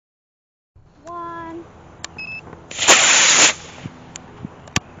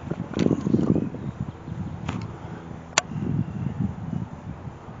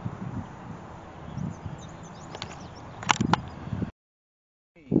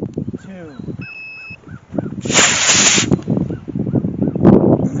2.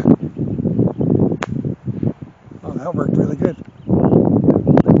 Oh, that worked really good.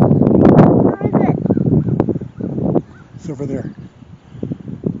 Where is it? It's over there.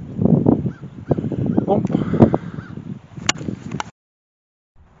 Oh.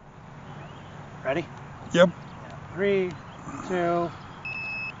 Ready? Yep. 3, 2.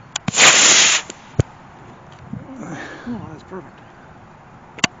 Oh, that's perfect.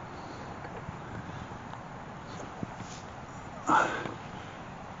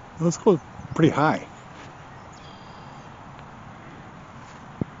 Let's go pretty high.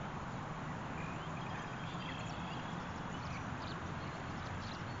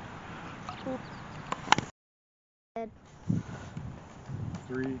 Good.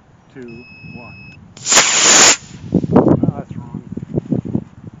 3, 2, 1. Oh, that's wrong.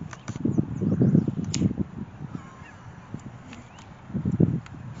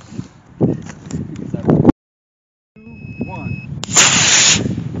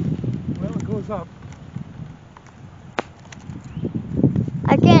 Well, it goes up.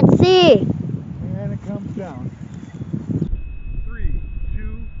 I can't see. And it comes down. 3,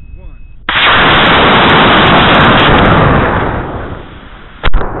 2, 1.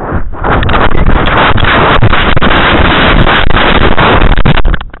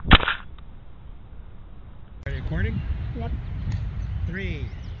 Are you recording? Yep. 3,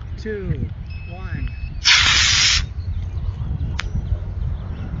 2, 1.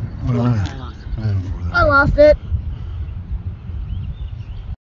 I don't know. I lost it.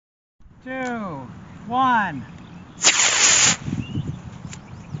 2, 1.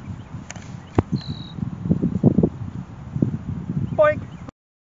 Boink.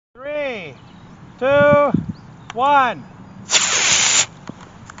 3, 2, 1.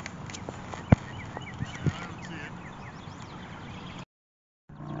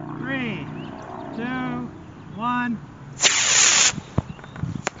 Three, 2, 1.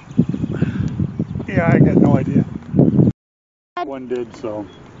 Yeah, I got no idea. One did, so.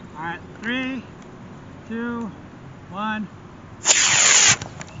 Alright, 3, 2, 1.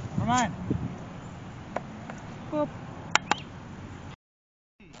 Come on. Boop.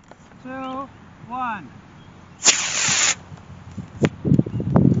 3, 2, 1.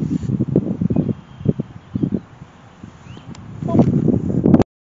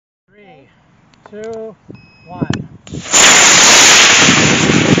 3, 2, 1.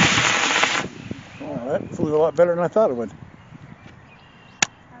 Oh, that flew a lot better than I thought it would.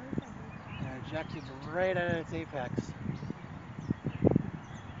 And ejected right at its apex.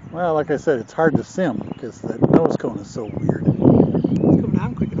 Well, like I said, it's hard to sim because the nose cone is so weird. It's coming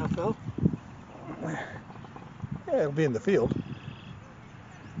down quick enough though. Yeah, it'll be in the field.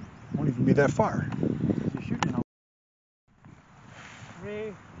 Won't even be that far. You're shooting over.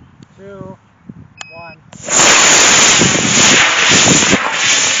 3, 2, 1.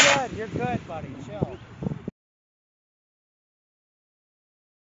 You're good, buddy. Chill.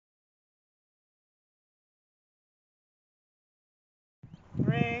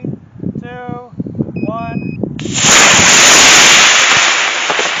 Three, 2, 1.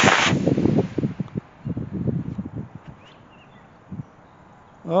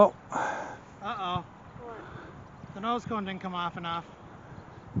 Oh. Uh-oh. The nose cone didn't come off enough.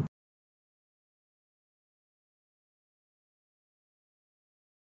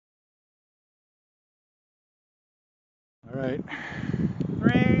 All right.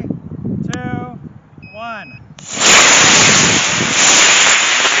 3, 2, 1.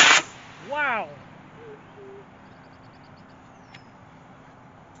 Wow.